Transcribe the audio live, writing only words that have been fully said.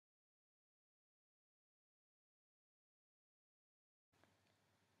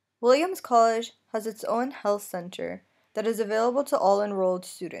Williams College has its own health center that is available to all enrolled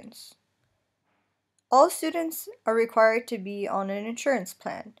students. All students are required to be on an insurance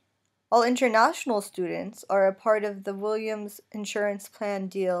plan. All international students are a part of the Williams Insurance Plan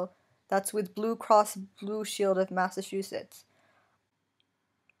deal that's with Blue Cross Blue Shield of Massachusetts.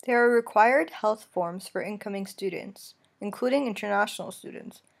 There are required health forms for incoming students, including international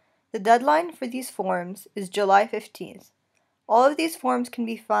students. The deadline for these forms is July 15th. All of these forms can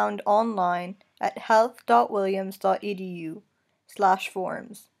be found online at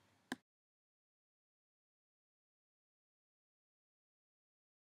health.williams.edu/forms.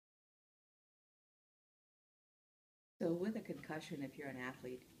 So with a concussion, if you're an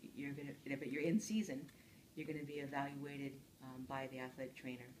athlete, if you're in season, you're going to be evaluated by the athletic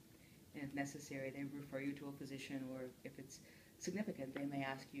trainer. And if necessary, they refer you to a physician, or if it's significant, they may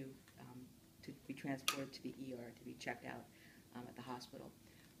ask you to be transported to the ER to be checked out at the hospital.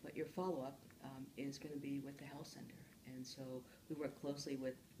 But your follow-up is going to be with the health center. And so we work closely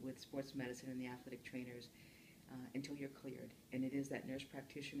with sports medicine and the athletic trainers until you're cleared. And it is that nurse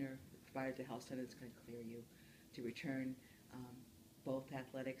practitioner provided the health center that's going to clear you to return both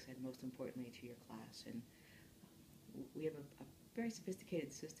athletics and, most importantly, to your class. And we have a very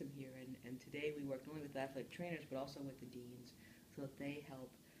sophisticated system here, and today we work not only with athletic trainers but also with the deans so that they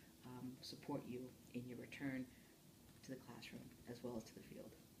help support you in your return to the classroom as well as to the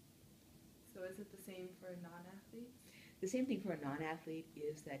field. So is it the same for non-athletes? The same thing for a non-athlete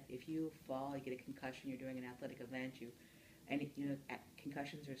is that if you fall, you get a concussion, you're doing an athletic event,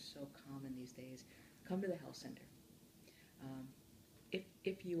 concussions are so common these days, come to the health center.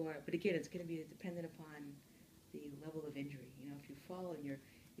 If you are, but again, it's going to be dependent upon the level of injury. If you fall and you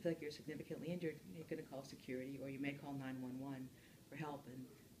feel like you're significantly injured, you're going to call security, or you may call 911 for help, and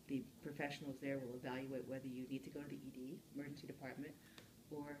the professionals there will evaluate whether you need to go to the ED, emergency department,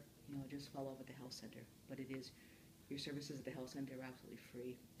 or just follow up at the health center. But your services at the health center are absolutely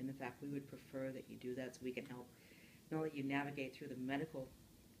free, and in fact, we would prefer that you do that so we can help not only you navigate through the medical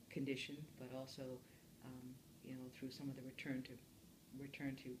condition, but also through some of the return to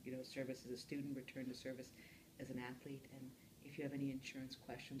service as a student, return to service as an athlete, and if you have any insurance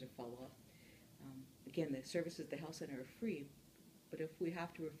questions or follow-up. Again, the services at the health center are free, but if we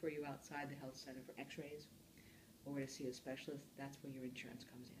have to refer you outside the health center for x-rays or to see a specialist, that's where your insurance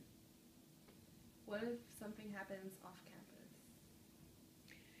comes in. What if something happens off campus?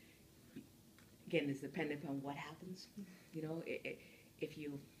 Again, it's dependent upon what happens. If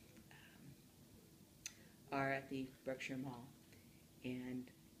you are at the Berkshire Mall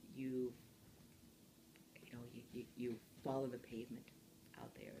and you fall on the pavement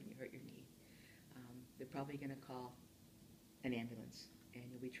out there and you hurt your knee, they're probably going to call an ambulance and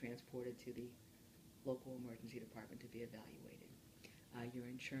you'll be transported to the local emergency department to be evaluated. Your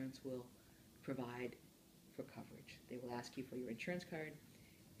insurance will provide for coverage. They will ask you for your insurance card,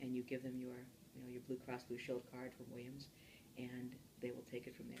 and you give them your Blue Cross Blue Shield card from Williams, and they will take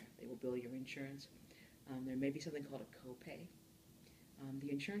it from there. They will bill your insurance. There may be something called a copay. The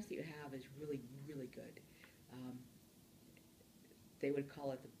insurance that you have is really, really good. They would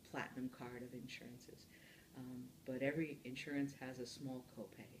call it the platinum card of insurances. But every insurance has a small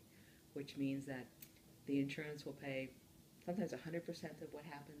copay, which means that the insurance will pay sometimes 100% of what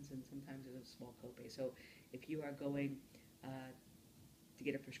happens, and sometimes there's a small copay. So if you are going to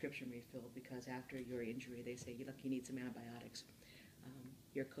get a prescription refilled because after your injury they say, look, you need some antibiotics,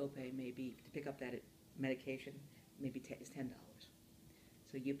 your copay may be, to pick up that medication, maybe is $10.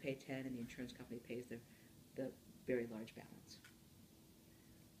 So you pay $10 and the insurance company pays the very large balance.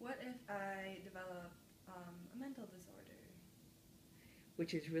 What if I develop a mental disorder?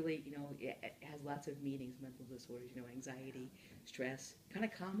 Which is really, it has lots of meanings, mental disorders, anxiety, stress, kind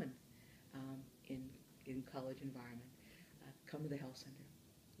of common in college environment. Come to the health center.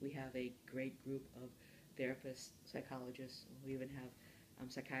 We have a great group of therapists, psychologists. We even have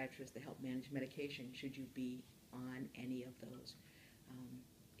psychiatrists to help manage medication should you be on any of those.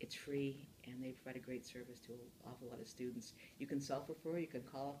 It's free, and they provide a great service to an awful lot of students. You can self-refer. You can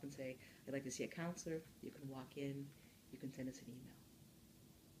call up and say, I'd like to see a counselor. You can walk in. You can send us an email.